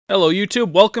Hello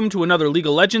YouTube, welcome to another League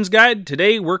of Legends guide.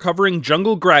 Today we're covering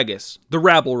Jungle Gragas, the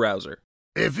rabble-rouser.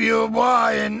 If you're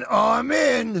buying, I'm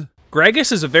in!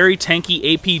 Gragas is a very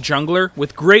tanky AP jungler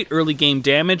with great early game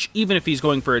damage even if he's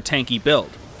going for a tanky build.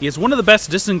 He is one of the best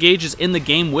disengages in the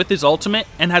game with his ultimate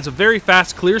and has a very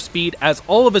fast clear speed as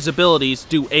all of his abilities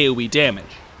do AoE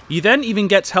damage. He then even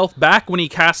gets health back when he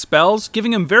casts spells,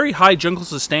 giving him very high jungle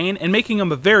sustain and making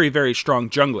him a very strong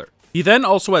jungler. He then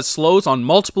also has slows on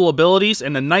multiple abilities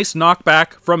and a nice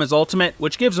knockback from his ultimate,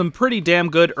 which gives him pretty damn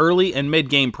good early and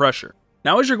mid-game pressure.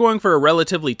 Now as you're going for a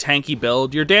relatively tanky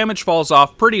build, your damage falls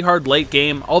off pretty hard late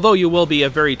game, although you will be a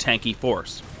very tanky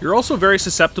force. You're also very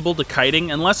susceptible to kiting,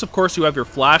 unless of course you have your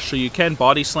flash so you can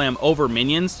body slam over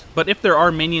minions, but if there are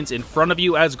minions in front of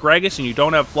you as Gragas and you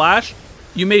don't have flash,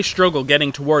 you may struggle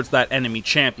getting towards that enemy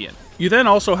champion. You then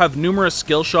also have numerous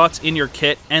skill shots in your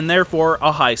kit and therefore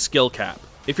a high skill cap.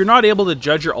 If you're not able to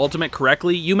judge your ultimate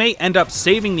correctly, you may end up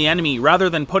saving the enemy rather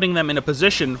than putting them in a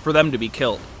position for them to be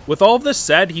killed. With all of this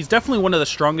said, he's definitely one of the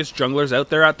strongest junglers out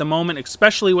there at the moment,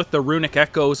 especially with the Runic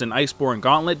Echoes and Iceborne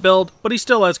Gauntlet build, but he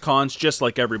still has cons just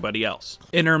like everybody else.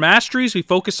 In our Masteries, we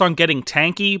focus on getting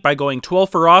tanky by going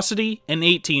 12 Ferocity and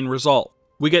 18 Resolve.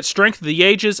 We get Strength of the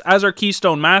Ages as our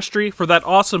Keystone Mastery for that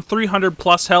awesome 300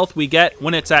 plus health we get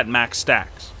when it's at max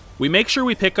stacks. We make sure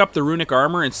we pick up the Runic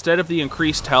Armor instead of the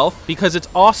increased health because it's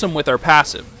awesome with our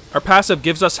passive. Our passive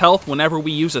gives us health whenever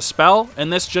we use a spell,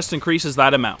 and this just increases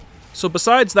that amount. So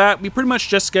besides that, we pretty much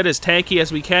just get as tanky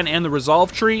as we can in the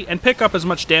Resolve tree and pick up as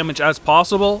much damage as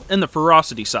possible in the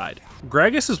Ferocity side.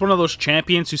 Gragas is one of those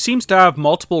champions who seems to have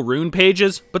multiple rune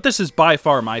pages, but this is by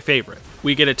far my favorite.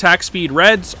 We get attack speed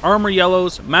reds, armor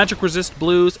yellows, magic resist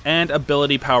blues, and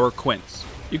ability power quints.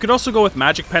 You could also go with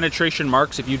magic penetration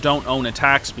marks if you don't own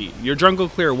attack speed. Your jungle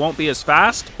clear won't be as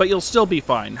fast, but you'll still be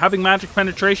fine. Having magic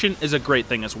penetration is a great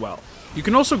thing as well. You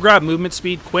can also grab movement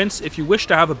speed quints if you wish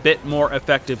to have a bit more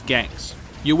effective ganks.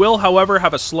 You will, however,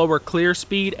 have a slower clear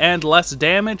speed and less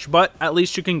damage, but at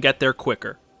least you can get there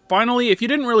quicker. Finally, if you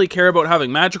didn't really care about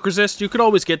having magic resist, you could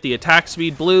always get the attack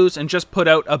speed blues and just put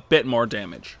out a bit more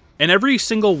damage. In every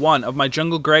single one of my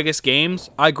Jungle Gragas games,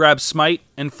 I grab Smite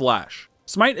and Flash.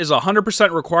 Smite is a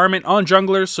 100% requirement on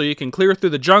junglers so you can clear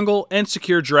through the jungle and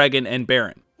secure Dragon and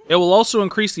Baron. It will also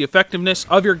increase the effectiveness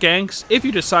of your ganks if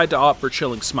you decide to opt for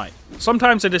Chilling Smite.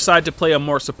 Sometimes I decide to play a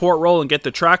more support role and get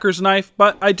the Tracker's Knife,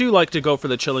 but I do like to go for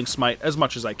the Chilling Smite as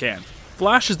much as I can.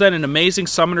 Flash is then an amazing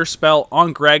summoner spell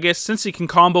on Gragas since he can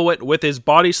combo it with his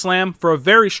Body Slam for a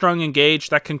very strong engage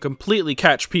that can completely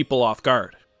catch people off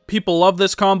guard. People love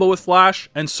this combo with Flash,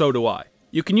 and so do I.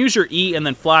 You can use your E and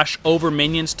then flash over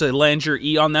minions to land your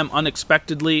E on them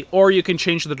unexpectedly, or you can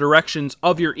change the directions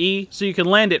of your E so you can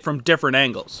land it from different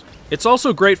angles. It's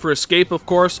also great for escape, of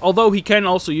course, although he can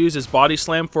also use his body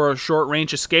slam for a short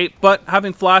range escape, but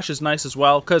having flash is nice as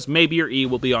well because maybe your E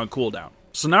will be on cooldown.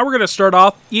 So now we're going to start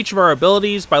off each of our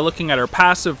abilities by looking at our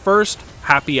passive first,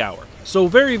 Happy Hour. So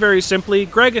very simply,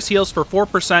 Gragas heals for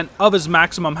 4% of his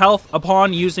maximum health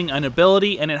upon using an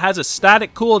ability, and it has a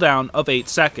static cooldown of 8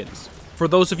 seconds. For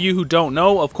those of you who don't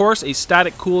know, of course, a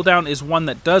static cooldown is one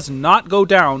that does not go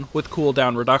down with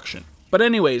cooldown reduction. But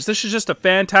anyways, this is just a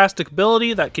fantastic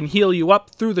ability that can heal you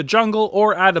up through the jungle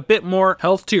or add a bit more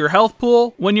health to your health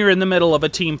pool when you're in the middle of a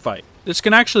team fight. This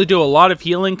can actually do a lot of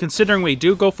healing considering we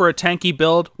do go for a tanky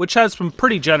build, which has some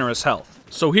pretty generous health.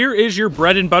 So here is your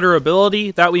bread and butter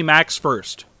ability that we max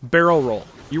first, Barrel Roll.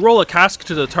 You roll a cask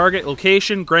to the target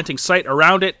location, granting sight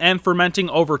around it and fermenting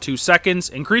over 2 seconds,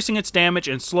 increasing its damage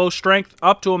and slow strength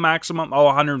up to a maximum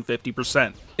of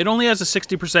 150%. It only has a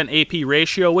 60% AP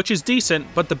ratio, which is decent,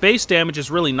 but the base damage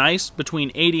is really nice, between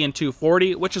 80 and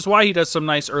 240, which is why he does some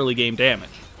nice early game damage.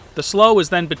 The slow is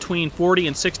then between 40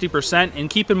 and 60%, and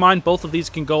keep in mind both of these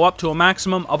can go up to a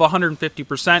maximum of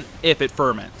 150% if it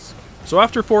ferments. So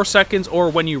after 4 seconds or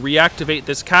when you reactivate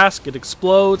this cask, it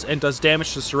explodes and does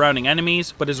damage to surrounding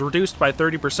enemies, but is reduced by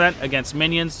 30% against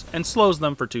minions and slows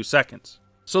them for 2 seconds.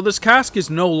 So this cask is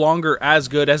no longer as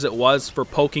good as it was for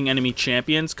poking enemy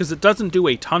champions because it doesn't do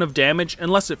a ton of damage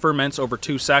unless it ferments over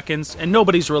 2 seconds, and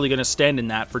nobody's really going to stand in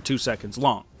that for 2 seconds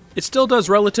long. It still does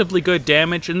relatively good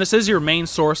damage, and this is your main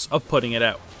source of putting it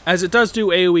out. As it does do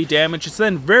AoE damage, it's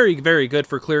then very good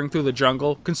for clearing through the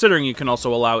jungle, considering you can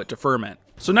also allow it to ferment.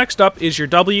 So next up is your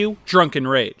W, Drunken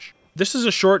Rage. This is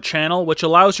a short channel which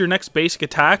allows your next basic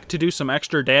attack to do some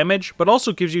extra damage, but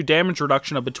also gives you damage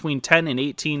reduction of between 10 and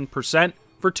 18%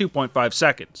 for 2.5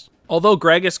 seconds. Although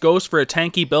Gragas goes for a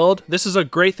tanky build, this is a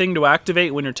great thing to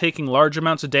activate when you're taking large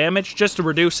amounts of damage just to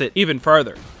reduce it even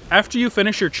farther. After you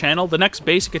finish your channel, the next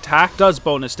basic attack does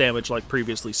bonus damage like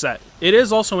previously said. It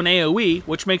is also an AoE,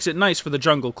 which makes it nice for the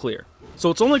jungle clear. So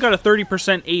it's only got a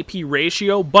 30% AP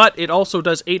ratio, but it also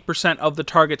does 8% of the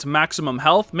target's maximum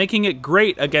health, making it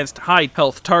great against high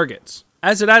health targets.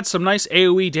 As it adds some nice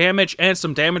AoE damage and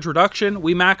some damage reduction,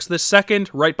 we max this second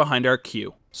right behind our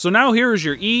Q. So now here is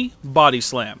your E, Body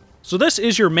Slam. So this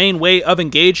is your main way of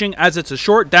engaging, as it's a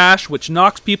short dash which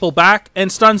knocks people back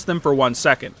and stuns them for 1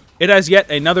 second. It has yet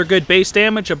another good base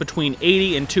damage of between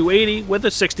 80 and 280 with a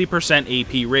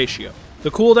 60% AP ratio. The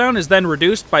cooldown is then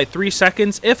reduced by 3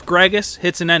 seconds if Gragas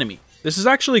hits an enemy. This is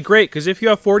actually great because if you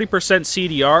have 40%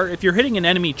 CDR, if you're hitting an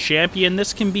enemy champion,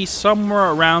 this can be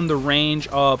somewhere around the range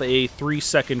of a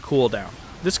 3-second cooldown.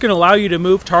 This can allow you to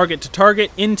move target to target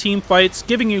in team fights,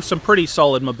 giving you some pretty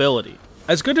solid mobility.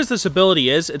 As good as this ability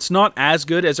is, it's not as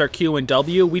good as our Q and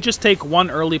W. We just take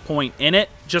one early point in it,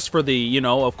 just for the,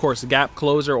 of course, gap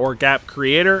closer or gap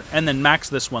creator, and then max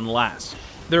this one last.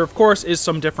 There, of course, is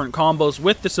some different combos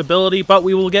with this ability, but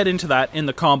we will get into that in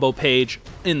the combo page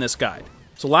in this guide.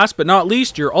 So last but not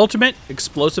least, your ultimate,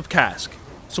 Explosive Cask.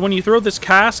 So when you throw this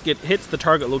cask, it hits the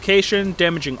target location,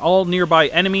 damaging all nearby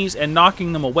enemies and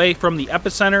knocking them away from the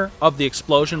epicenter of the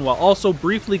explosion, while also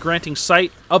briefly granting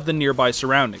sight of the nearby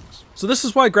surroundings. So this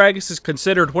is why Gragas is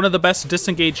considered one of the best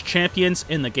disengaged champions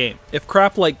in the game. If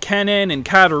crap like Kennen and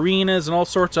Katarinas and all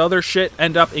sorts of other shit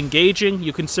end up engaging,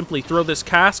 you can simply throw this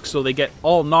cask so they get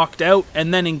all knocked out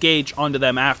and then engage onto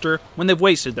them after when they've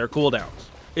wasted their cooldowns.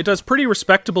 It does pretty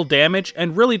respectable damage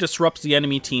and really disrupts the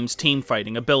enemy team's team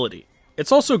fighting ability.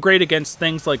 It's also great against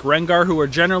things like Rengar, who are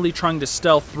generally trying to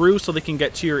stealth through so they can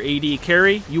get to your AD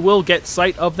carry. You will get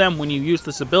sight of them when you use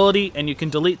this ability, and you can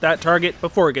delete that target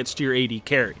before it gets to your AD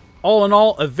carry. All in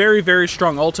all, a very, very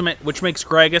strong ultimate, which makes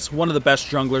Gragas one of the best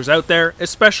junglers out there,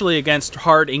 especially against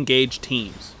hard engaged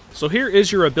teams. So here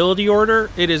is your ability order.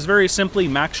 It is very simply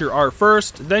max your R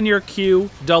first, then your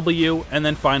Q, W, and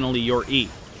then finally your E.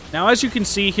 Now, as you can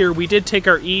see here, we did take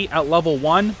our E at level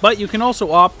 1, but you can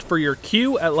also opt for your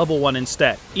Q at level 1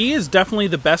 instead. E is definitely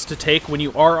the best to take when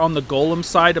you are on the golem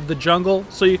side of the jungle,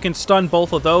 so you can stun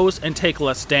both of those and take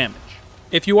less damage.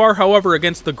 If you are, however,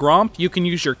 against the Gromp, you can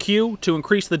use your Q to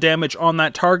increase the damage on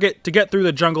that target to get through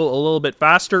the jungle a little bit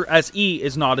faster, as E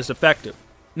is not as effective.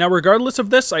 Now, regardless of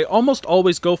this, I almost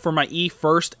always go for my E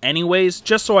first anyways,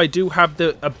 just so I do have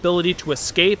the ability to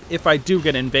escape if I do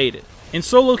get invaded. In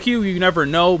solo queue, you never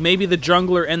know, maybe the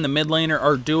jungler and the mid laner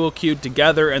are duo queued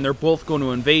together and they're both going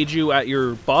to invade you at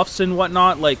your buffs and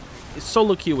whatnot. Like,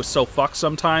 solo queue is so fucked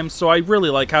sometimes, so I really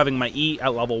like having my E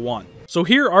at level 1. So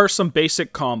here are some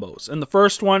basic combos, and the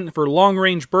first one for long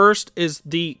range burst is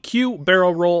the Q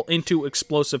barrel roll into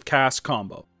explosive cast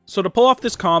combo. So to pull off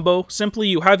this combo, simply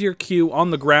you have your Q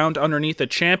on the ground underneath a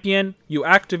champion, you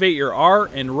activate your R,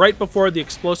 and right before the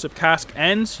explosive cask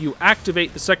ends, you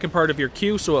activate the second part of your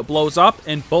Q so it blows up,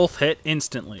 and both hit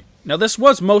instantly. Now this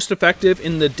was most effective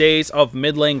in the days of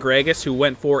mid lane Gragas, who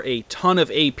went for a ton of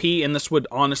AP, and this would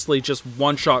honestly just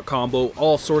one-shot combo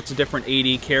all sorts of different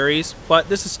AD carries, but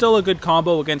this is still a good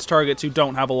combo against targets who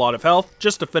don't have a lot of health,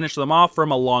 just to finish them off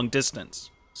from a long distance.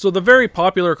 So the very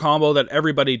popular combo that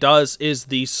everybody does is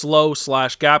the slow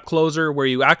 / gap closer, where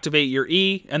you activate your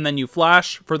E and then you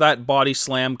flash for that body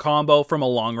slam combo from a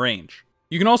long range.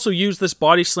 You can also use this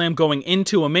body slam going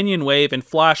into a minion wave and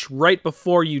flash right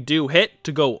before you do hit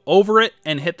to go over it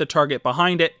and hit the target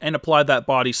behind it and apply that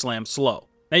body slam slow.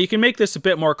 Now you can make this a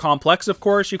bit more complex, of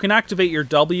course. You can activate your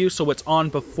W so it's on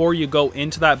before you go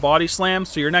into that body slam,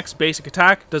 so your next basic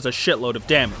attack does a shitload of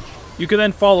damage. You can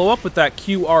then follow up with that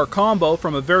QR combo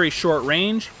from a very short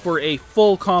range for a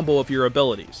full combo of your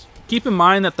abilities. Keep in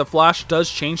mind that the flash does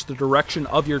change the direction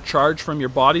of your charge from your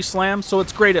body slam, so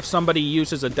it's great if somebody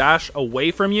uses a dash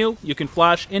away from you, you can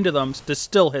flash into them to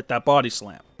still hit that body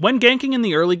slam. When ganking in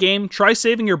the early game, try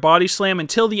saving your body slam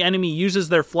until the enemy uses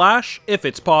their flash, if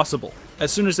it's possible.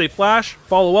 As soon as they flash,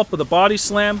 follow up with a body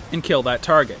slam and kill that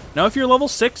target. Now if you're level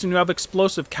 6 and you have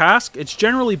explosive cask, it's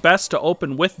generally best to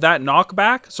open with that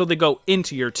knockback so they go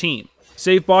into your team.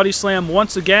 Save body slam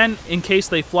once again in case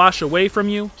they flash away from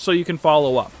you so you can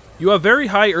follow up. You have very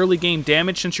high early game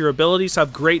damage since your abilities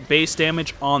have great base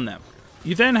damage on them.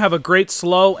 You then have a great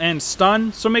slow and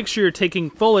stun, so make sure you're taking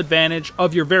full advantage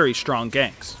of your very strong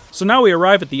ganks. So now we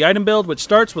arrive at the item build, which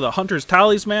starts with a Hunter's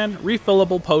Talisman,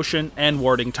 Refillable Potion, and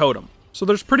Warding Totem. So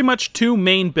there's pretty much two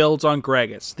main builds on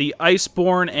Gragas, the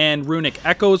Iceborne and Runic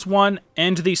Echoes one,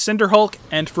 and the Cinderhulk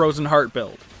and Frozen Heart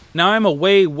build. Now I'm a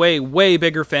way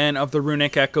bigger fan of the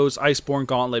Runic Echoes Iceborne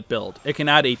Gauntlet build. It can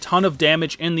add a ton of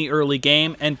damage in the early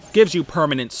game and gives you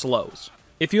permanent slows.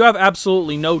 If you have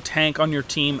absolutely no tank on your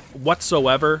team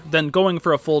whatsoever, then going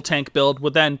for a full tank build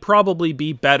would then probably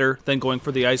be better than going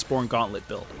for the Iceborne Gauntlet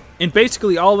build. In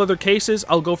basically all other cases,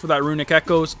 I'll go for that Runic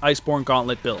Echoes Iceborne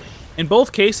Gauntlet build. In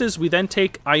both cases, we then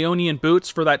take Ionian Boots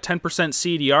for that 10%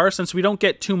 CDR since we don't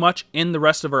get too much in the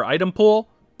rest of our item pool,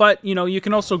 but you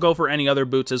can also go for any other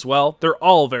boots as well. They're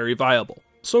all very viable.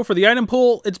 So for the item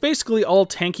pool, it's basically all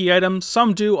tanky items.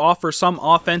 Some do offer some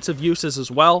offensive uses as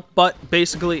well, but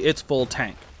basically it's full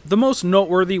tank. The most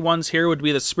noteworthy ones here would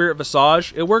be the Spirit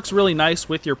Visage. It works really nice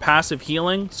with your passive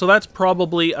healing, so that's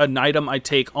probably an item I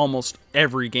take almost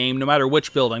every game, no matter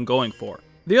which build I'm going for.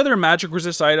 The other magic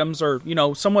resist items are,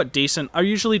 somewhat decent. I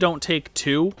usually don't take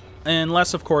two,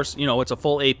 unless of course, it's a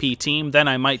full AP team, then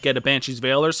I might get a Banshee's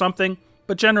Veil or something,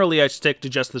 but generally I stick to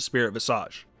just the Spirit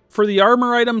Visage. For the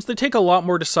armor items, they take a lot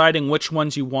more deciding which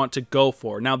ones you want to go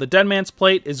for. Now the Dead Man's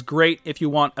Plate is great if you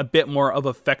want a bit more of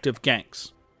effective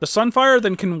ganks. The Sunfire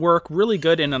then can work really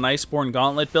good in an Iceborne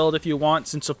Gauntlet build if you want,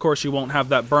 since of course you won't have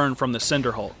that burn from the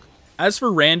Cinder Hulk. As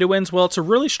for Randuin's, well, it's a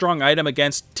really strong item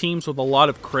against teams with a lot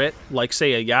of crit, like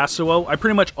say a Yasuo. I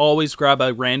pretty much always grab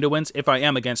a Randuin's if I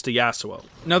am against a Yasuo.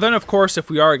 Now then, of course, if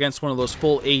we are against one of those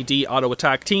full AD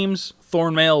auto-attack teams,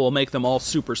 Thornmail will make them all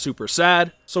super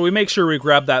sad, so we make sure we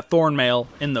grab that Thornmail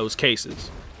in those cases.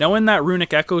 Now in that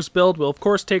Runic Echoes build, we'll of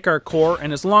course take our core,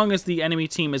 and as long as the enemy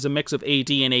team is a mix of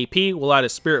AD and AP, we'll add a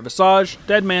Spirit Visage,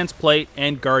 Dead Man's Plate,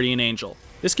 and Guardian Angel.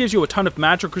 This gives you a ton of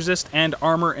magic resist and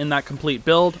armor in that complete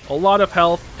build, a lot of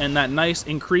health, and that nice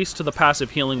increase to the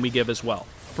passive healing we give as well.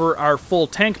 For our full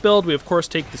tank build, we of course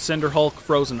take the Cinder Hulk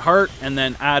Frozen Heart, and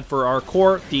then add for our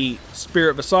core the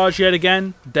Spirit Visage yet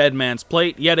again, Dead Man's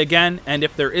Plate yet again, and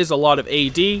if there is a lot of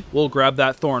AD, we'll grab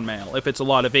that Thornmail. If it's a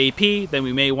lot of AP, then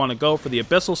we may want to go for the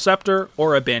Abyssal Scepter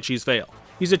or a Banshee's Veil.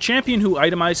 He's a champion who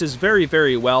itemizes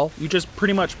very well. You just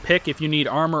pretty much pick if you need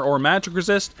armor or magic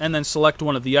resist, and then select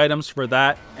one of the items for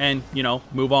that, and,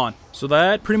 move on. So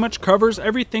that pretty much covers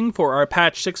everything for our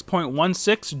patch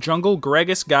 6.16 Jungle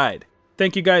Gragas Guide.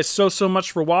 Thank you guys so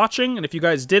much for watching, and if you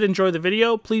guys did enjoy the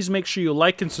video, please make sure you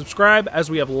like and subscribe, as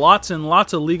we have lots and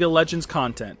lots of League of Legends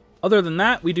content. Other than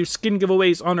that, we do skin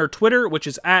giveaways on our Twitter, which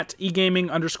is at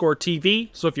egaming_TV,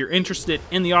 so if you're interested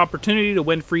in the opportunity to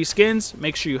win free skins,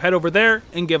 make sure you head over there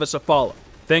and give us a follow.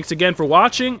 Thanks again for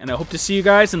watching, and I hope to see you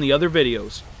guys in the other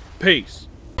videos. Peace!